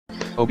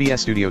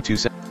OBS Studio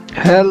 2.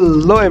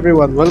 Hello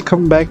everyone,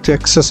 welcome back to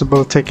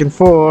Accessible Tech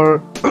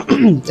Info।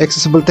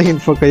 Accessible Tech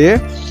Info का ये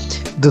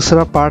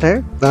दूसरा part है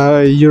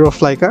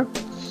Eurofly का।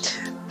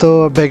 तो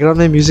बैकग्राउंड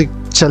में म्यूजिक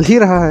चल ही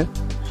रहा है।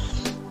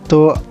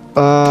 तो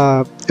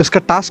इसका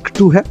टास्क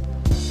 2 है।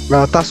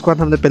 टास्क 1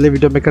 हमने पहले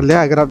वीडियो में कर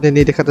लिया, अगर आपने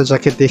नहीं देखा तो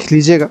जाके देख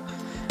लीजिएगा।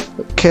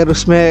 खैर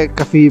उसमें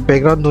काफ़ी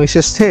बैकग्राउंड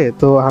नॉइसेस थे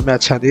तो हमें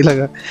अच्छा नहीं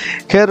लगा।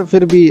 खैर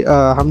फिर भी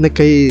हमने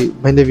कई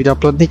महीने वीडियो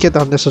अपलोड नहीं किया तो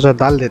हमने सोचा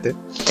डाल देते।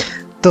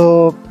 तो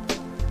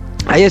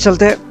आइए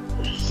चलते हैं।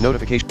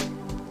 Notification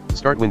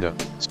Start window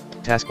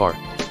Taskbar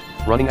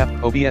Running app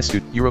OBS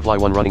Studio Eurofly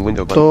 1 running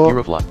window button तो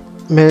Eurofly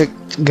मैं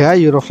गया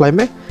यूरोफ्लाई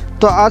में।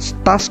 तो आज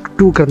टास्क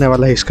 2 करने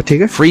वाला है इसका,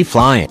 ठीक है। Free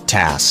flying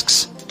tasks.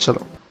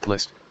 चलो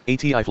List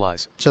ATI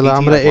flies चलो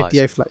हमारा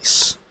ATI flies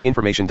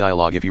Information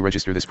dialog if you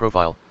register this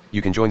profile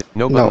you can join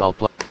no button I'll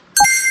play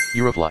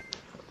Eurofly।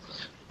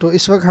 तो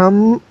इस वक्त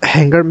हम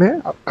हैंगर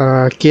में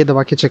के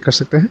दबा के चेक कर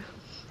सकते हैं।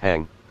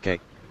 Hang K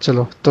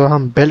चलो तो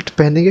हम बेल्ट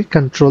पहनेंगे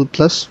कंट्रोल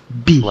प्लस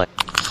बी और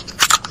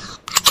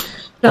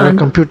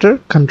कंप्यूटर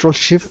कंट्रोल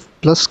शिफ्ट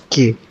प्लस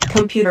के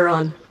Computer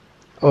on.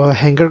 और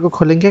हैंगर को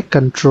खोलेंगे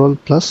कंट्रोल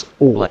प्लस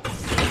ओ।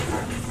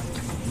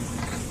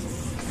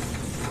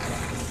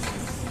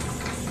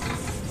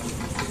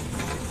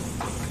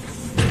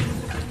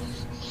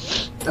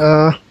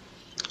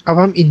 अब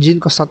हम इंजन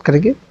को स्टार्ट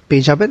करेंगे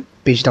page up and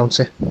page down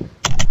से।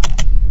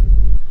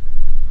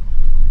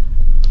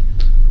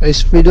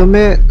 इस वीडियो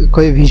में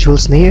कोई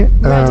विजुअल्स नहीं है,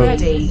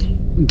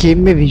 गेम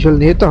में विजुअल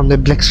नहीं है तो हमने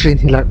ब्लैक स्क्रीन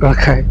ही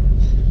रखा है।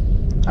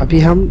 अभी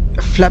हम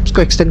फ्लैप्स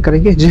को एक्सटेंड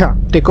करेंगे। जी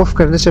हाँ, टेक ऑफ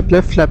करने से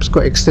पहले फ्लैप्स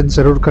को एक्सटेंड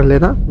जरूर कर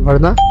लेना,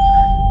 वरना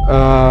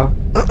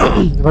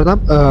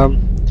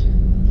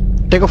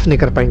टेक ऑफ नहीं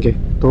कर पाएंगे।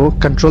 तो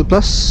कंट्रोल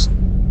प्लस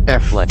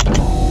एफ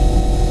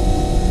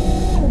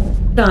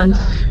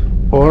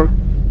और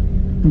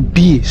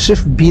बी,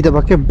 सिर्फ बी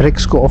दबा के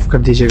ब्रेक्स को ऑफ कर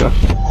दीजिएगा।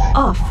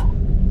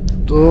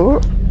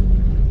 तो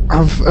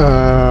हम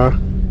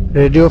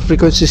रेडियो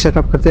फ्रीक्वेंसी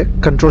सेटअप करते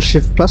हैं control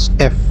shift plus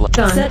F.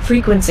 Set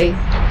frequency.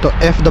 तो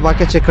एफ दबा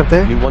के चेक करते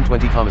हैं New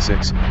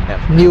 120,6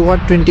 F न्यू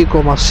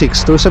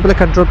 120,6। तो इससे पहले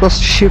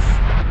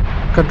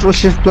कंट्रोल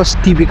शिफ्ट प्लस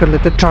टी भी कर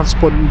लेते हैं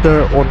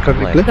ट्रांसपोंडर ऑन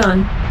करने के लिए।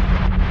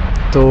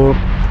 तो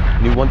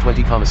New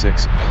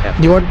 120,6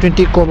 F न्यू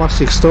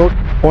 120,6 तो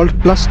alt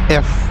plus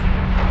F.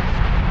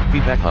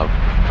 Feedback hub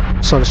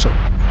sorry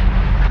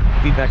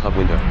Feedback hub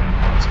window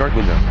Start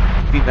window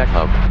Feedback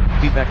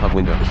hub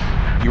window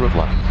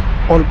Eurofly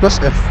alt plus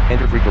F.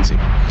 Enter frequency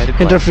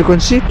Edit inter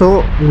frequency तो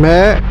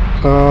मैं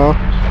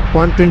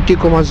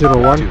 120,0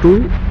 0.2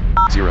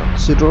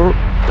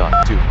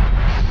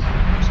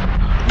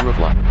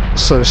 Eurofly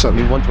sorry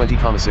New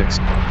 120,6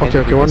 okay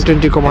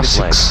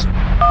 120,6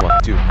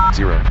 120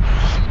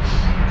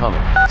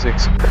 comma 6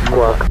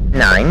 Squawk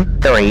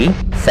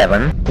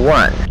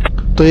 9371.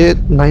 तो ये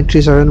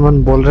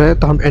 9371 बोल रहे हैं।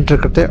 तो हम एंटर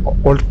करते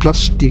हैं ऑल्ट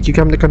प्लस टी,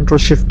 क्योंकि हमने कंट्रोल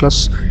शिफ्ट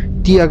प्लस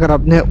टी अगर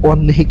आपने ऑन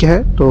नहीं किया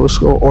है तो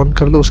उसको ऑन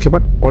कर लो। उसके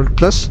बाद alt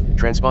plus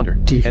Transponder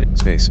T. Edit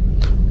space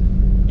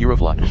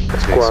Eurofly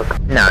space Squawk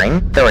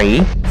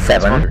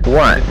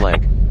 9371.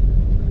 blank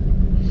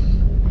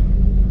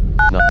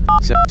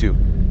 972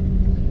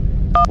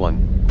 1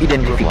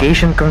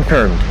 Identification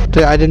confirmed. तो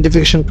ये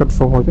आइडेंटिफिकेशन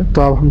कंफर्म हो गया।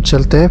 तो अब हम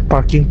चलते हैं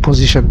पार्किंग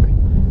पोजीशन में।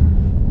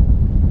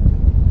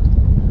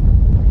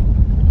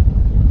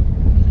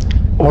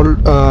 ऑल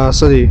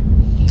सॉरी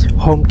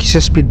होम की से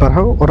स्पीड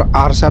बढ़ाओ और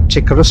आर से आप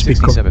चेक करो स्पीड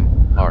को। 67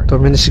 R तो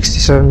मैंने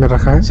 67 में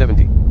रखा है।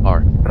 70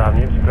 R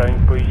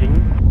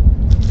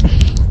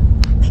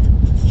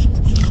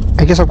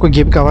आई गेस आपको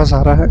गेम का आवाज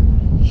आ रहा है।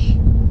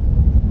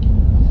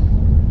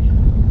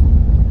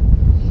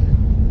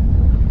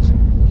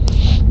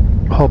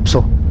 Hope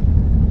so.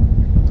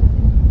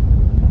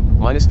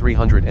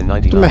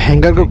 -399 तो मैं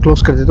हैंगर को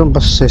क्लोज कर देता हूँ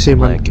बस ऐसे ही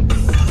मान के।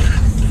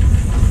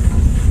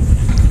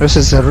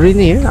 वैसे जरूरी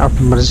नहीं है, आप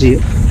मर्जी है।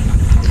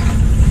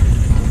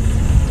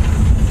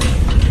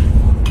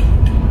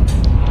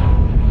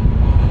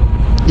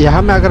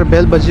 यहाँ में अगर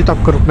बेल बजी तो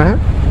आपको रुकना है।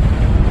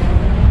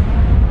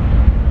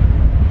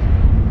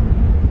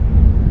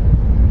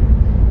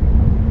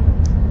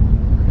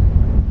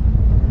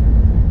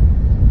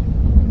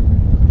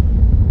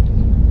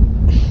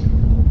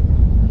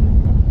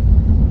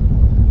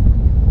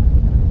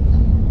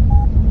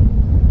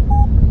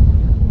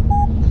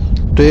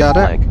 तो ये आ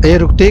रहा है, ये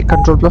रुकते ही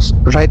कंट्रोल प्लस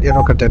राइट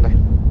एरो कर देना है।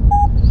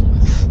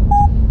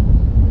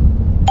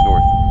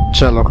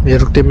 चलो ये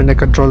रुकते मैंने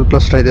कंट्रोल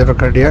प्लस राइट एरो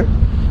कर दिया।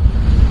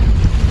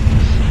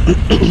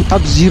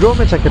 अब जीरो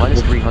में चेक करें।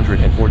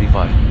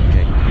 -345 K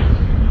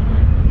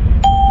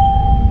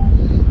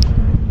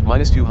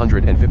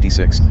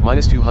 -256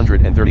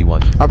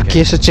 -231 अब K.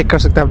 कैसे चेक कर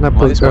सकते हैं अपना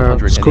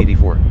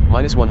 -184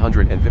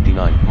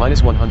 -159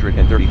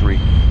 -133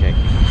 K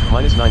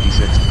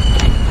 -96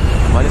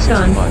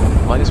 -65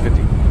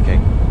 -50 K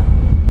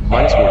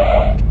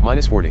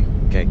 -40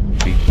 K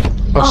B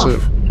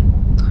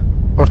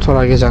और थोड़ा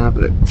आगे जाना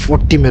पड़ेगा।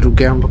 40 में रुक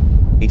गए हम लोग।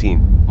 18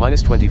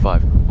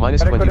 -25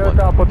 -21 K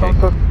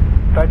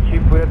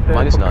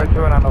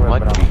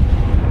 -9 -B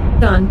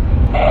Done.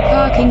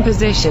 Parking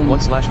position.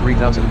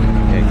 1/3000.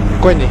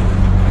 K. कोई नहीं,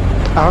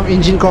 अब हम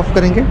इंजन को ऑफ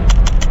करेंगे,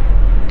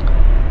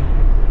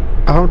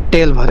 अब हम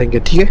टेल भरेंगे,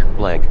 ठीक है।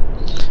 Blank.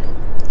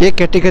 ये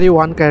कैटेगरी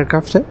 1 का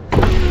एयरक्राफ्ट है।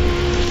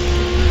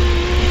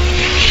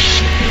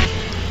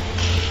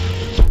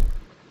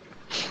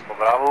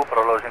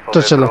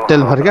 तो चलो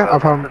तेल भर गया,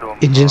 अब हम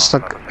इंजन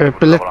तक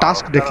पहले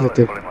टास्क देख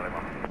लेते हैं।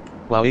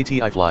 Wow,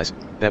 ATI flies.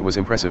 That was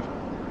impressive.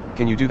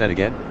 Can you do that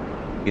again?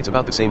 It's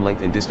about the same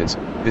length and distance,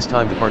 this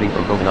time departing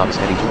from Copenhagen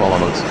heading to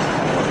Olomouc.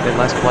 That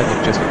last flight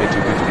looked just a bit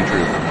too good to be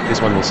true.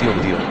 This one will seal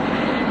the deal.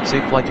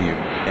 Safe flight to you.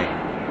 Hey.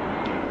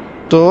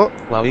 तो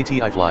Wow,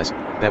 ATI flies.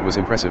 That was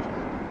impressive.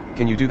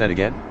 Can you do that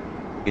again?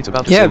 It's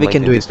about the Yeah, same we length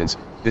can and do it. distance,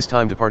 this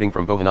time departing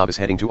from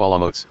Bohanabas heading to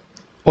Olomouc.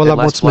 That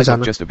Olomouc last में flight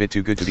जाना। looked just a bit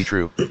too good to be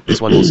true.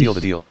 This one will seal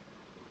the deal.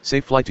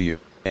 Safe flight to you.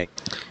 Hey.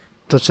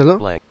 तो चलो,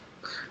 Blank.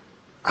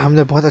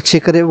 हमने बहुत अच्छे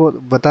करे वो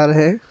बता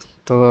रहे हैं,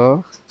 तो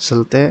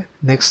चलते हैं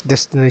next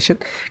destination.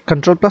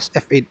 Control plus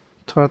F8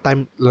 थोड़ा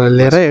टाइम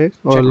ले रहे हैं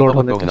और Czech लोड Republic,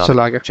 होने तक Bohanabas.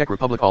 चला गया। Czech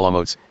Republic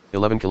Olomouc.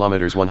 11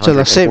 kilometers,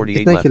 चलो सेम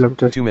 148 इतना left.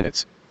 Kilometre. 2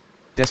 minutes.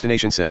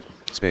 Destination set.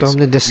 Space. तो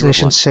हमने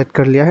डेस्टिनेशन Eurofly. सेट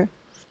कर लिया है,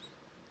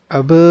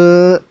 अब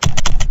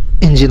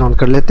इंजन ऑन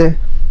कर लेते हैं।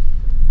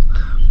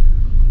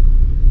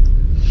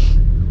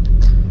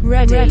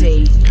 Ready.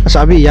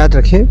 अच्छा अभी याद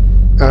रखें,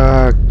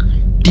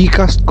 टी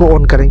कास्ट को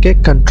ऑन करेंगे,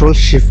 control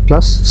shift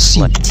plus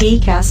C,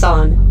 TCAS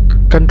on.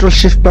 Control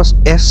shift plus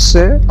S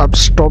से अब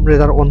स्टॉर्म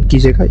रेडार ऑन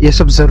कीजिएगा, ये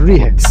सब जरूरी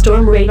है।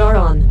 Storm radar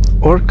on.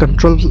 और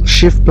कंट्रोल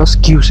शिफ्ट प्लस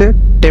क्यू से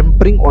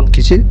टेम्परिंग ऑन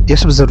कीजिए, ये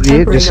सब जरूरी है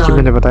Tempering जैसे कि on.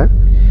 मैंने बताया।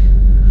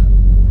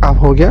 अब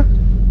हो गया,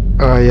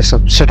 ये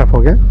सब सेटअप हो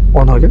गया,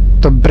 ऑन हो गया।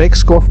 तो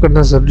ब्रेक्स को ऑफ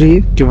करना जरूरी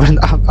है कि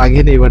वरना आप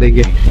आगे नहीं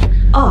बढ़ेंगे।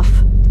 Off.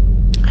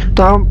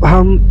 तो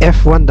हम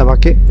F1 दबा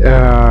के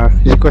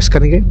रिक्वेस्ट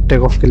करेंगे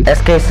टेक ऑफ के लिए।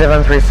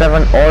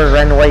 SK737, all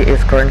runway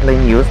is currently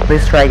in use.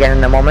 Please try again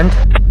in a moment.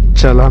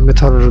 चलो हमें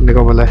थोड़ा रुकने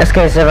को बोला है।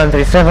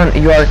 SK737,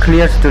 you are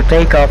cleared to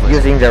take off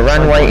using the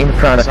runway in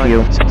front of you.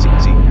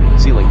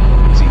 Ceiling.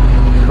 C.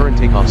 Current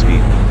takeoff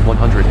speed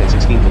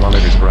 116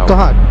 kilometers per तो hour.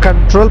 हाँ,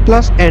 control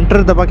plus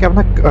enter दबा के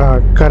अपना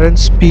current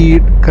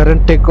speed,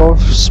 current take off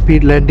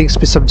speed, landing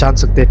speed सब जान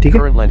सकते हैं, ठीक है।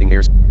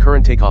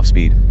 Current takeoff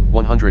speed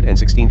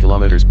 116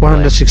 kilometers per hour.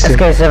 116।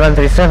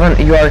 SK737,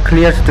 you are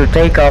cleared to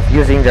take off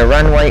using the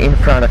runway in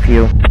front of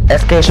you.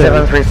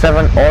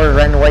 SK737, all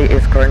runway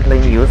is currently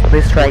in use.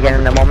 Please try again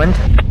in a moment.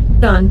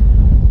 Done.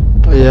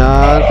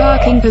 यार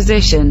Parking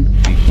position.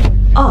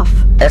 Off.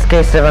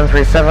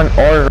 SK737,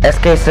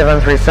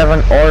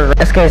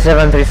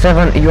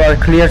 you are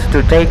cleared to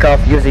take off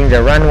using the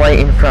runway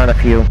in front of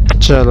you.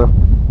 चलो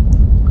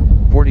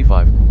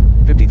 45,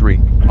 53,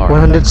 R,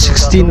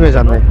 116 में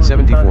जाना है।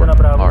 74,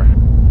 R,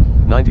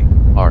 90,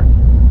 R,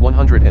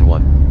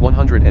 101,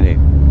 108,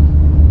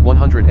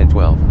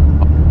 112,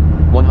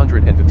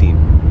 115,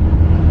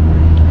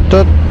 तो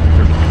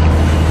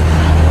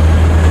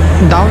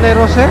down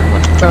arrow से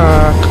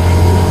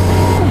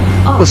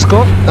उसको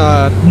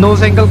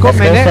knows angle को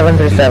मैंने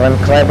SK737,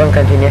 climb and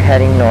continue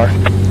heading north.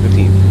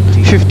 15, T,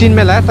 15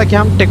 में लाया ताकि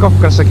हम टेक ऑफ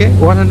कर सके।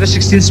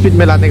 116 स्पीड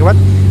में लाने के बाद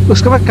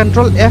उसके बाद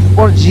कंट्रोल F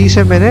और G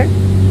से मैंने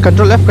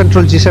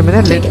कंट्रोल G से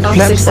मैंने Take off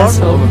फ्लैप्स और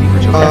successful.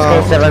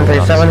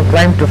 SK737,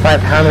 climb to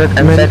 500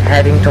 and set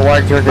heading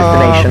towards your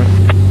destination.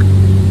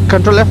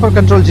 Control F और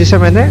कंट्रोल G से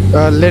मैंने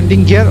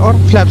लैंडिंग गियर और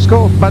फ्लैप्स को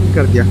बंद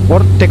कर दिया, और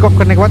टेक ऑफ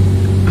करने के बाद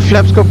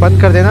फ्लैप्स को बंद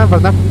कर देना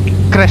वरना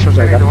क्रैश हो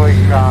जाएगा।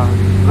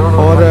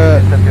 और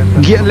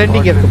गियर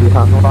लैंडिंग गियर को भी,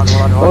 हाँ।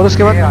 और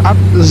उसके बाद आप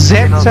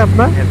Z से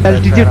अपना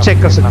एल्टीट्यूड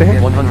चेक कर सकते हैं।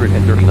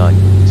 139,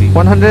 T,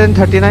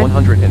 139,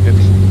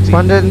 150, T,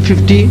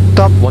 150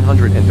 top,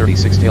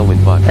 136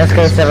 tailwind 5,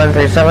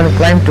 SK737,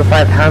 climb to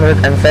 500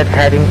 and set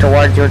heading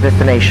towards your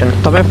destination.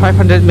 तो हमें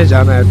 500 में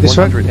जाना है। इस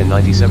वक्त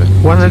 197,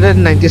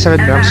 197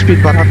 में हम स्पीड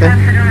बढ़ाते हैं।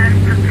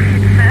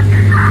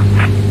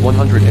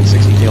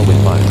 160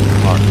 tailwind 5,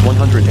 R,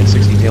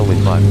 160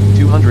 tailwind 5,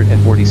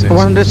 246,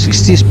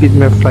 160 स्पीड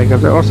में फ्लाई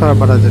करते हैं और सारा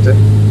बढ़ा देते हैं।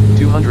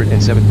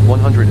 207,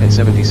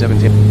 177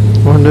 tail,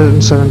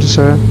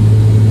 177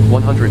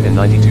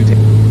 192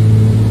 tail,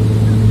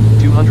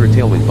 200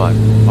 tailwind 5,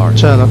 R,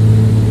 चलो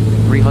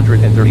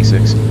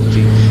 336, T,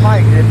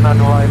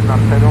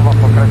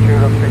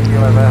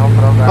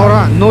 और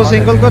हाँ, नोज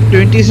एंगल को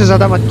 20 से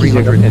ज्यादा मत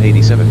कीजिएगा।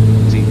 387,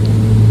 T,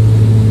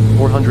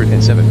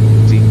 407,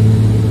 T,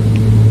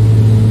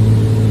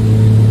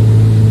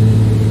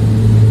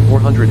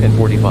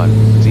 445,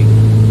 T,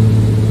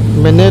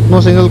 मैंने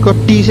नोज एंगल को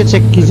T से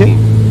चेक कीजिए, 15,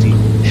 T,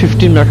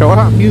 15 में रखा। और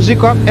हाँ, म्यूजिक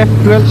को आप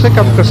F12 से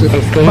कम कर सकते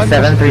हैं।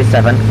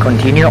 SK737,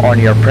 continue on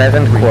your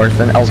present course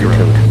and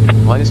altitude.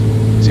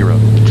 -0,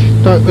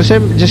 तो उसे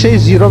जैसे ही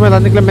 0 में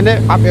लाने के लिए मैंने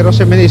अप एरो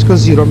से मैंने इसको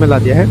 0 में ला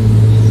दिया है।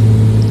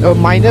 और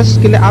माइनस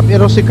के लिए अप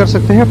एरो से कर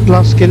सकते हैं,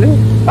 प्लस के लिए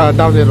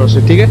डाउन एरो से,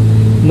 ठीक है।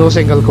 नोज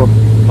एंगल को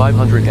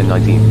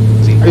 519,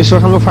 T, इस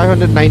वक्त हम लोग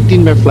 519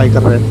 में फ्लाई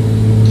कर रहे हैं।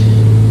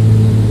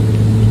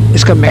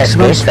 इसका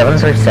maximum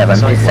SK737,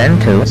 descend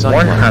to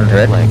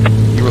 100.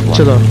 Eurofly,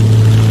 चलो,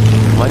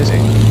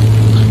 -8,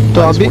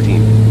 तो अभी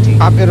 -14, T,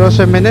 अप एरो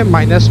से मैंने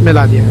माइनस में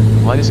ला दिया है।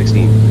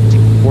 -16, T,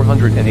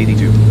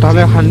 482. तो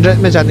हमें 100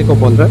 में जाने को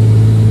बोल रहा है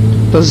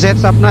तो Z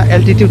से अपना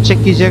एल्टीट्यूड चेक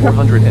कीजिएगा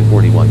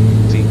 441.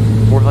 Z.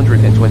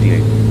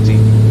 428. Z.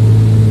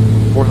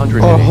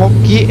 400. और होम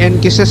की एंड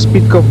की से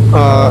स्पीड को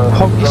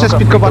होम की से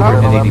स्पीड को बढ़ाओ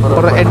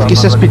और एंड की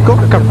से स्पीड को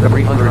कम करो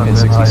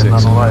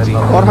 366. Z.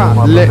 और हाँ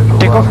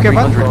टेक ऑफ के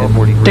बाद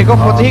टेक ऑफ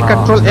होते ही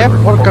कंट्रोल F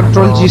और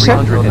कंट्रोल G से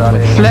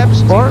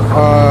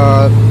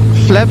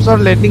फ्लैप्स और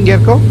लैंडिंग गियर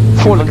को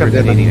फोल्ड कर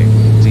देना 288.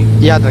 Z.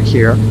 याद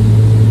रखिएगा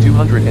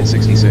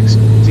 266.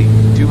 Z.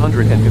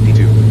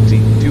 252. Z.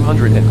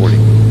 240.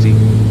 Z.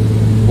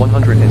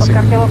 106.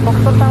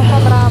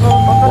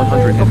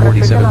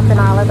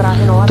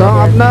 147. तो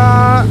अपना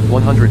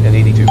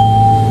 182.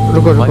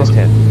 रुको Minus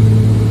 10.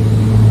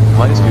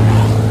 Minus 2.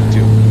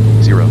 2.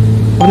 0.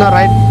 अपना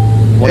राइट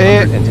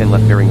 110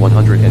 left bearing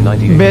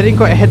 198. बेरिंग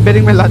को हेड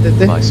बेरिंग में ला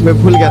देते हैं मैं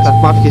भूल गया था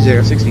माफ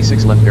कीजिएगा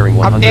 66 left bearing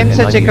अब एंड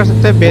से चेक कर 198.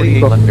 सकते हैं बेरिंग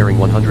 48 को left bearing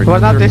 100.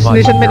 वरना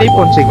डेस्टिनेशन में नहीं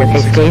पहुंचेंगे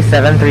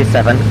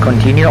SK737,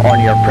 continue on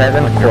your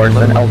present course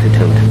and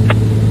altitude.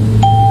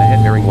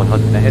 Ahead bearing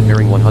 100. Ahead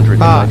bearing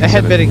 197. हाँ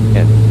हेड बेरिंग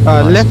And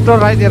लेफ्ट और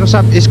राइट एरो से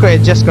आप इसको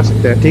एडजस्ट कर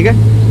सकते हैं ठीक है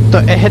तो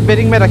हेड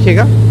बेरिंग में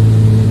रखिएगा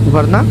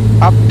वरना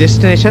आप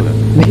डेस्टिनेशन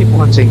नहीं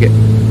पहुंचेंगे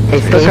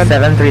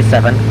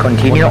SK737,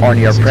 continue on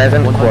your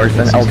present course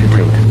and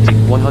altitude.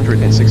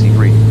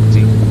 163. Z.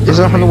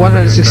 इसमें हम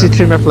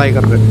 163 में फ्लाई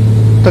कर रहे हैं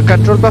तो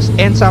कंट्रोल प्लस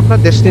एन से अपना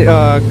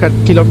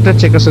किलोमीटर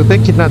चेक कर सकते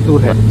हैं कितना दूर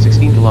है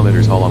 16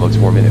 kilometers all almost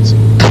 4 minutes.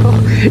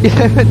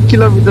 11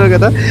 kilometre का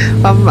था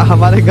हम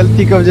हमारे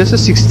गलती की वजह से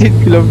 16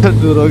 किलोमीटर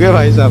दूर हो गए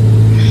भाई साहब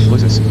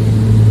Loses.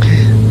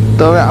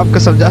 तो मैं आपको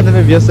समझाने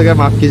में व्यस्त हो गया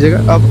माफ कीजिएगा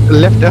अब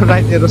लेफ्ट और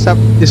राइट एरो से आप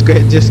इसको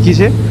एडजस्ट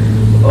कीजिए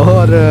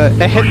और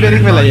हेड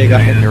बेरिंग में लाइएगा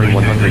Ahead bearing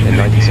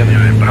 197.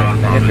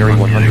 Ahead bearing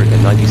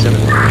 197.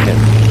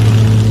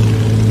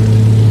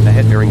 And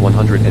ahead bearing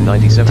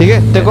 197. ठीक है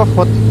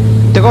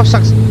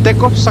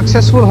टेक ऑफ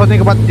सक्सेसफुल होने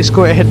के बाद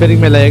इसको हेड बेरिंग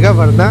में लाइएगा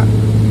वरना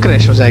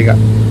क्रैश हो जाएगा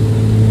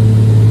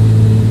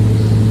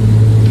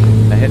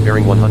Ahead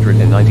bearing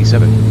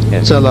 197.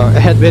 And चलो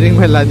हेड बेरिंग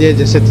में ला दिए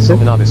जैसे तैसे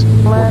Novice.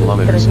 4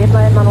 kilometers.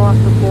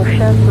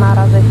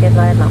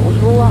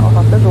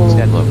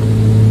 Stat low.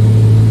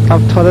 अब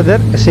थोड़ा देर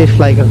ऐसे ही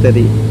फ्लाई करते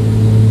रहिए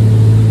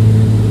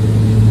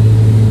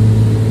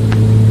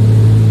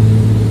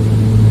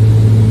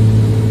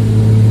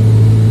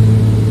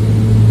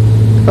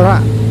और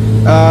हाँ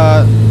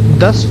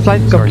 10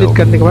 फ्लाइट कंप्लीट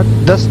करने के बाद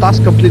 10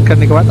 टास्क कंप्लीट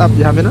करने के बाद आप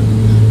यहाँ में ना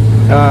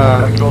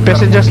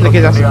पैसेंजर्स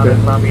लेके जा सकते हैं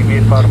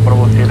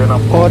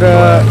और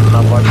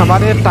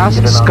हमारे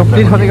टास्क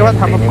कंप्लीट होने के बाद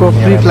हम आपको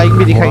फ्री फ्लाइंग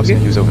भी दिखाएंगे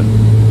Use open.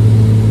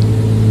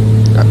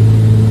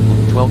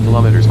 12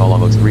 kilometers all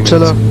almost 3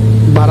 चलो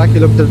minutes. 12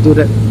 किलोमीटर दूर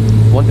है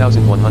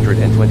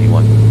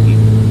 1121. E.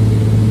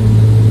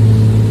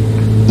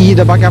 ई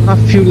दबा के अपना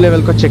फ्यूल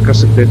लेवल को चेक कर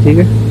सकते हैं ठीक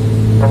है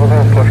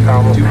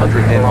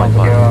 200 headline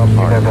 5.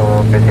 R.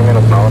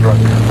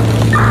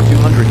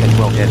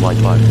 212 headline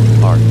 5.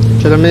 R.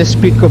 चलो मैंने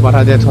स्पीड को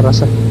बढ़ा दिया थोड़ा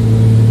सा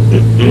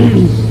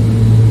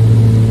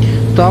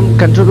तो हम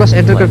कंट्रोल प्लस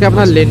एंटर करके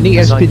अपना लैंडिंग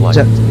एयर स्पीड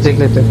देख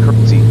लेते हैं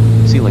Z.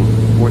 Ceiling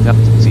 4000.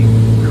 Z.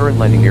 Current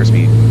landing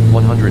airspeed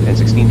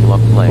 116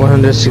 km.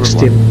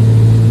 116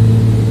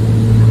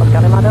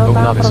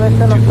 Open office 2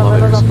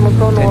 kilometers. 10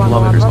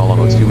 kilometers all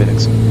almost 2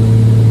 minutes.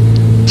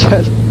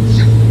 चल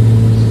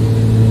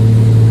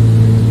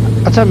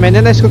अच्छा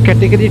मैंने ना इसको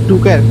कैटेगरी 2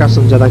 का एयरक्राफ्ट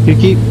समझा था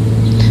क्योंकि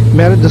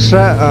मेरे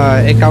दूसरा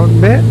अकाउंट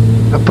में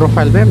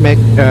प्रोफाइल में मैं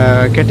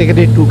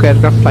कैटेगरी 2 का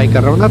एयरक्राफ्ट फ्लाई कर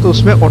रहा हूँ ना तो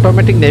उसमें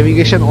ऑटोमेटिक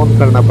नेविगेशन ऑन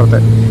करना पड़ता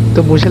है तो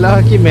मुझे लगा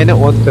कि मैंने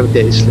ऑन कर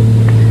दिया इसलिए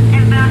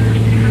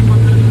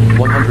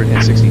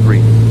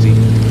 163. Z.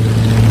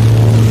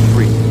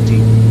 3. T.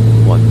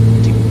 1.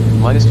 T.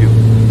 Minus 2.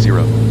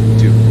 0.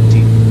 2. T.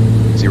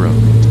 0.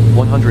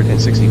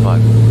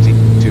 165. Z.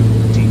 2.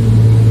 T.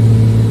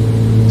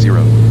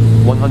 0.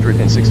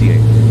 168.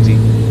 Z.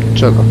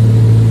 चलो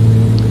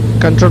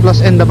कंट्रोल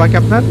प्लस एन दबा के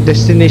अपना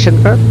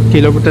डेस्टिनेशन का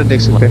किलोमीटर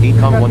देख सकते हैं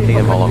 8.1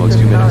 km all almost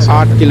 2 minutes.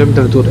 8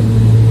 kilometre दूर है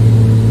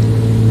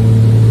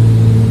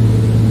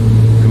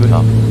Good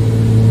up.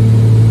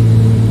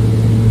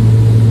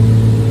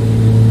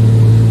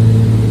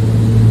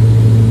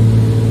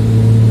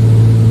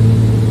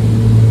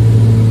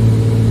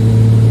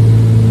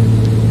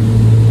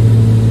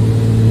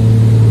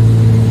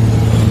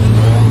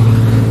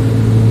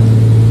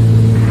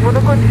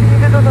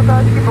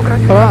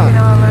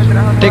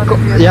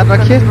 याद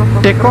रखिए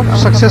टेक ऑफ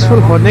सक्सेसफुल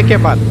होने के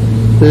बाद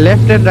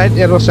लेफ्ट एंड राइट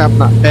एरो से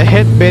अपना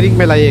हेड बेरिंग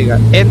में लाइएगा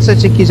एन से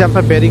चेक कीजिए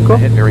अपना बेरिंग को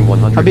Ahead bearing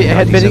 197. अभी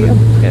हेड बेरिंग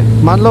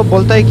And मान लो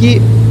बोलता है कि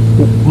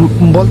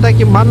बोलता है 2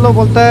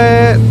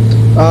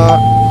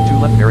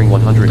 left bearing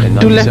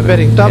 197. To left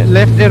bearing तो आप And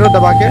लेफ्ट एरो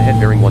दबा के ahead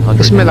bearing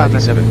इसमें लाना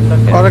 197. है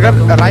And और अगर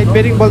राइट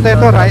बेरिंग बोलता है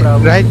तो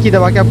राइट की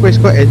दबा के आपको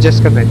इसको एडजस्ट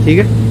करना है ठीक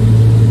है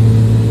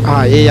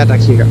हाँ ये याद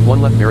रखिएगा 1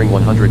 left bearing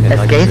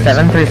 196.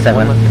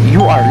 SK737,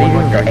 you are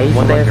leaving the A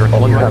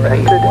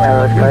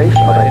space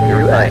of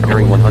Ahead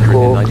bearing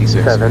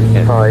 196. And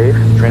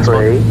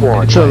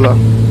transport. चलो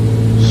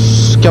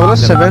क्या बोला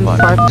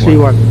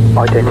 7531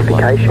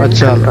 Identification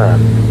अच्छा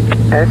confirmed.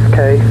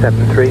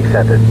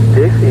 SK737,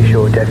 this is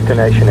your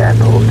destination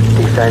airport.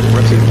 Descend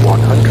to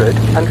 100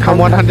 and हम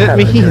 100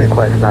 में ही हैं।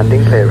 request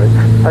landing clearance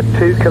at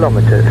 2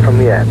 kilometers from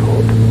the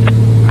airport.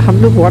 हम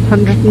लोग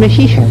 100 में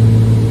ही हैं।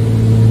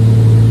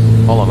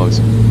 Alamos,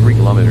 3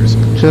 kilometers.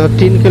 जो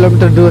 3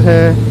 किलोमीटर दूर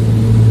है।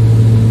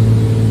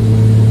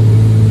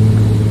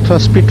 थोड़ा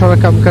स्पीड थोड़ा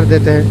कम कर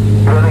देते हैं।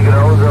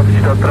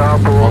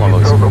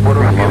 Alamos, 3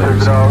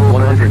 kilometers.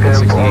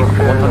 168,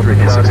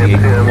 168,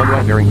 1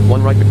 right bearing,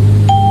 1 right,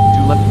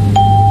 2 left.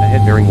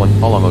 Ahead bearing 1,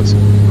 Alamos,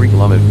 3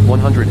 kilometers,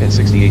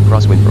 168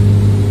 crosswind from.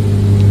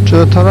 जो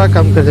थोड़ा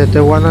कम कर देते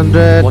हैं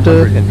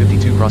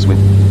 152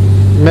 crosswind.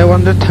 मैं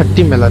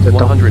 130 में ला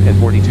देता हूँ।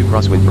 142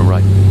 crosswind from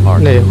right. Hard.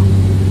 नहीं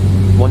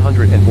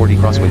 140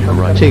 crosswind from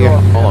right. ठीक है।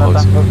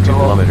 Alamos, 2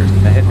 kilometers.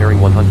 Ahead bearing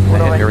 100.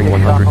 Ahead bearing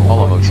 100.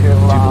 Alamos,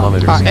 2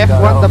 kilometers. हाँ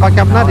F1 दबा के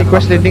अपना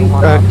रिक्वेस्ट लैंडिंग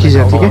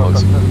कीजिए, ठीक है?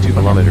 Alamos, 2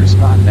 kilometers.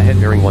 Ahead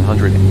bearing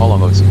 100.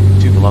 Alamos,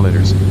 2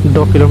 kilometers.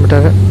 2 kilometre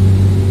है।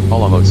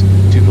 Alamos,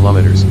 2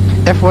 kilometers.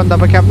 F1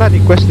 दबा के अपना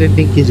रिक्वेस्ट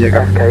लैंडिंग कीजिएगा।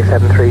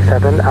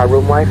 SK737, our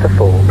runways are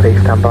full. Please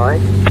stand by.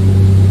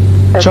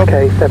 Chop.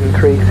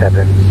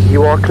 SK737,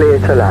 you are clear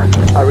to land.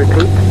 I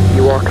repeat,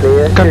 you are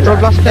clear to control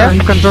land. Plus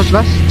F, control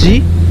plus G,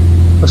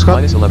 उसका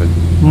Minus 11.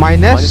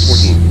 Minus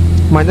 14.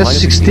 Minus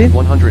Minus 16,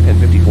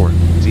 154.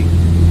 Z.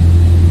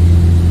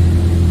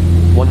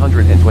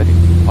 120.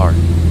 R.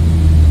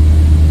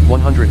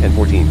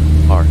 114.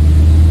 R.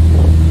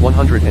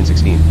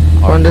 116.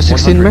 R.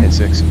 116 में?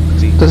 106.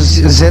 Z. तो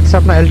Z से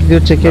अपना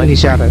altitude check किया,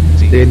 नीचे आ रहा है,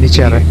 ये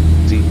नीचे आ रहा है।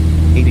 Z.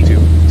 82.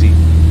 Z.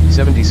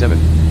 77.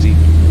 Z.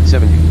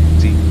 70.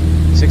 Z.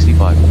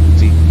 65.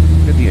 Z.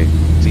 58.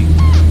 Z.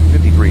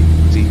 53.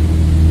 Z.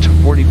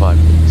 45.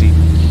 Z.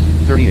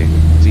 38.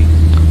 Z.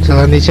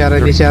 चलो नीचे आ रहा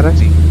है, नीचे आ रहा है।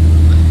 Z.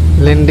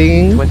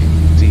 Landing 20.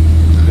 Z.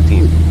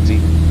 15. Z.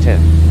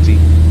 10. Z.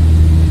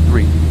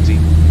 3. Z.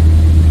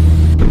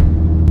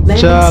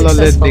 Landing चलो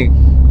successful. लैंडिंग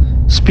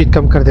स्पीड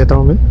कम कर देता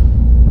हूँ मैं।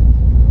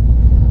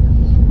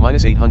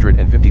 Minus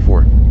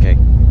 854. K.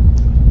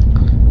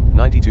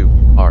 92.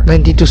 R.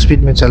 92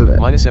 स्पीड में चल रहा है।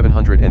 Minus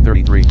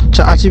 733.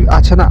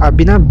 अच्छा ना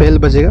अभी ना बेल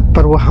बजेगा,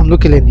 पर वो हम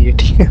लोग के लिए नहीं है,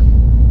 ठीक है?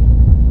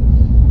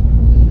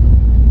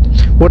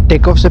 वो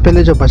टेक ऑफ से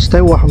पहले जो बजता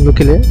है वो हम लोग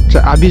के लिए,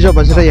 अभी जो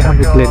बज रहा है ये हम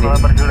लोग के लिए नहीं है।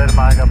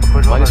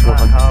 Minus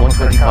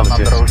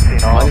 120,6.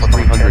 Minus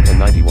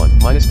 391.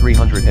 Minus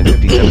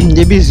 357.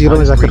 ये भी जीरो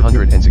में Minus जाकर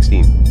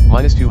 316.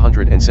 Minus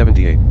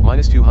 278.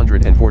 Minus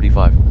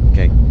 245. K.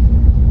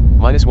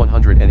 Minus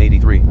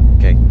 183.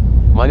 K.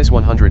 Minus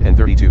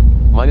 132.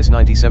 Minus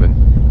 97.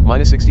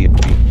 Minus 68.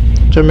 G.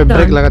 जो मैं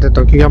ब्रेक लगा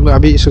देता हूँ क्योंकि हम लोग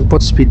अभी इस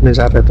बहुत स्पीड में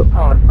जा रहे हैं तो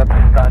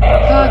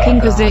Parking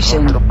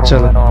position.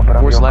 चलो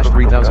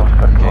 4/3000.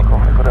 K.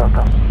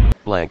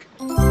 Blank.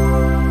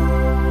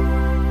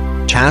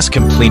 Task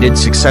completed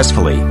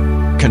successfully.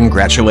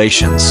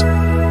 Congratulations.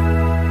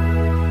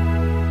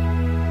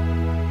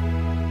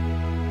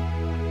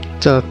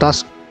 चलो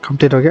टास्क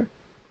कंप्लीट हो गया।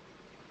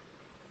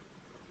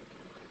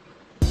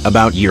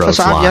 About बस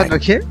आप याद Eurofly.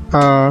 रखिए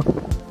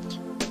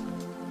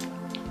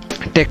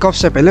टेक ऑफ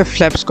से पहले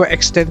फ्लैप्स को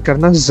एक्सटेंड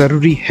करना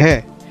ज़रूरी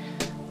है,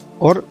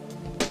 और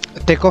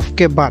टेक ऑफ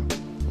के बाद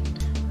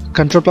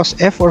कंट्रोल प्लस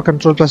F और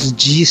कंट्रोल प्लस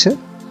G से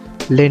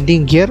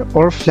लैंडिंग गियर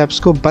और फ्लैप्स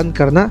को बंद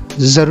करना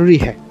ज़रूरी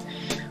है,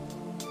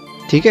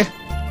 ठीक है?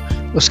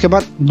 उसके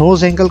बाद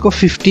नोज एंगल को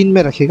 15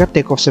 में रखिएगा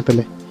टेक ऑफ से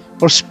पहले,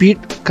 और स्पीड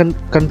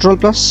कंट्रोल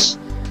प्लस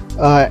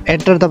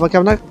एंटर दबा के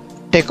अपना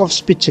टेक ऑफ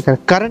स्पीड चेक करो,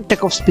 current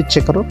take off speed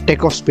check करो,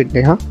 टेक ऑफ स्पीड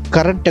नहीं, हाँ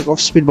करंट टेक ऑफ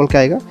स्पीड बोल के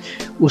आएगा,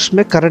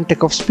 उसमें करंट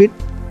टेक ऑफ स्पीड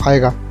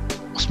आएगा,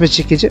 उसमें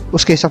चेक कीजिए।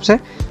 उसके हिसाब से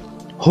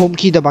होम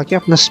की दबा के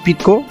अपना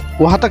स्पीड को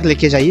वहाँ तक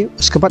लेके जाइए।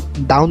 उसके बाद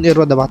डाउन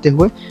एरो दबाते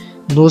हुए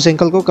नोज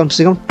एंगल को कम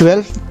से कम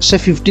 12 से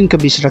 15 के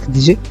बीच रख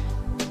दीजिए,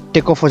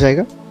 टेक ऑफ हो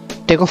जाएगा।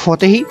 टेक ऑफ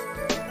होते ही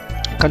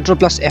कंट्रोल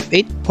प्लस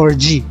F8 और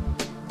G,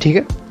 ठीक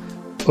है?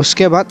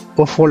 उसके बाद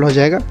वो फोल्ड हो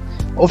जाएगा,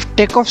 और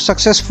टेक ऑफ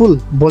सक्सेसफुल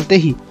बोलते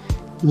ही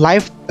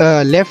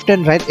लेफ्ट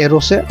एंड राइट एरो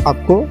से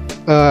आपको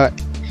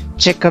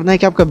चेक करना है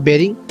कि आपका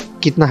बेरिंग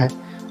कितना है।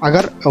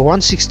 अगर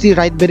 160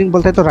 राइट बेरिंग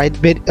बोलते हैं तो राइट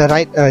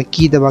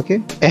की दबा के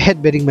अहेड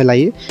बेरिंग में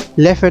लाइए,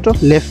 लेफ्ट है तो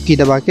लेफ्ट की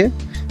दबा के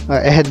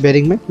अहेड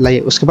बेरिंग में लाइए।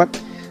 उसके बाद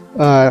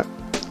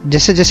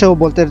जैसे जैसे वो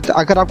बोलते रहते,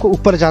 अगर आपको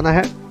ऊपर जाना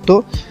है तो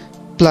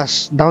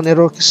प्लस डाउन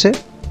एरो से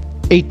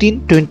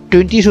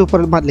 20 से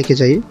ऊपर मत लेके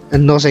जाइए,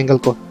 नोज एंगल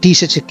को T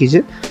से चेक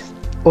कीजिए,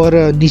 और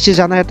नीचे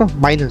जाना है तो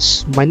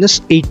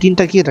माइनस 18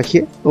 तक ही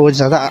रखिए, वो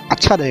ज़्यादा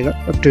अच्छा रहेगा।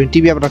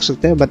 20 भी आप रख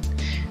सकते हैं, बट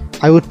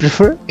आई वुड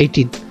प्रेफर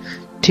 18,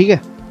 ठीक है?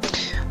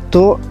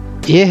 तो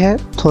ये है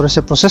थोड़ा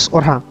सा प्रोसेस।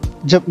 और हाँ,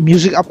 जब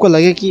म्यूज़िक आपको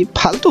लगे कि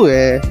फालतू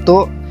है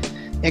तो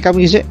एक काम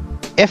कीजिए,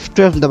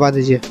 F12 दबा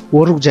दीजिए,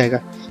 वो रुक जाएगा,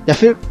 या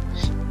फिर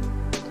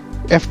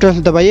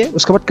F12 दबाइए,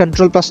 उसके बाद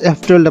कंट्रोल प्लस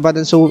F12 दबा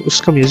देने से वो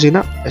उसका म्यूज़िक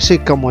ना ऐसे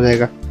कम हो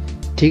जाएगा,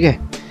 ठीक है?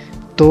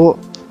 तो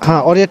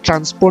हाँ, और ये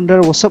ट्रांसपोंडर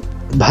वो सब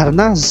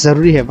भरना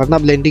ज़रूरी है, वरना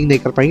आप लैंडिंग नहीं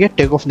कर पाएंगे,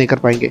 टेक ऑफ नहीं कर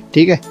पाएंगे,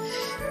 ठीक है?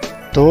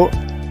 तो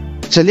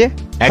चलिए,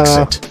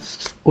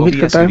 उम्मीद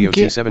करता हूँ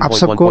कि आप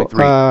सबको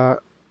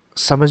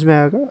समझ में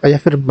आएगा या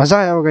फिर मज़ा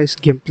आया होगा इस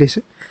गेम प्ले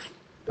से,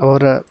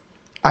 और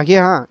आगे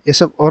हाँ ये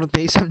सब और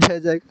नहीं समझाया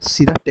जाएगा,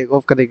 सीधा टेक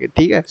ऑफ करेंगे,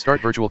 ठीक है।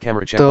 Start virtual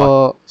camera check.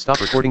 तो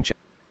Stop recording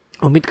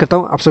check. उम्मीद करता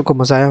हूँ आप सबको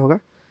मज़ा आया होगा।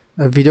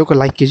 वीडियो को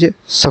लाइक कीजिए,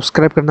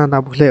 सब्सक्राइब करना ना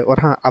भूले। और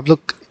हाँ, आप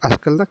लोग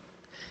आजकल ना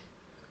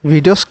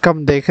वीडियोस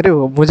कम देख रहे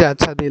हो, मुझे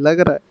अच्छा नहीं लग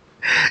रहा है।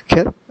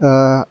 खैर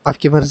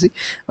आपकी मर्जी।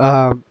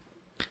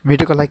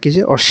 वीडियो को लाइक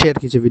कीजिए और शेयर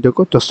कीजिए वीडियो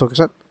को दोस्तों के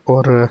साथ,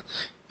 और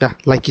या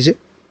लाइक कीजिए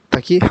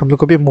ताकि हम लोग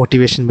को भी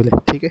मोटिवेशन मिले,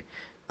 ठीक है।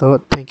 तो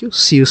thank you,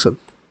 C you soon.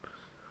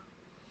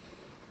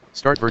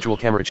 Start virtual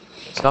camera.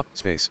 Stop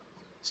space.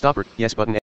 Stop. Yes button.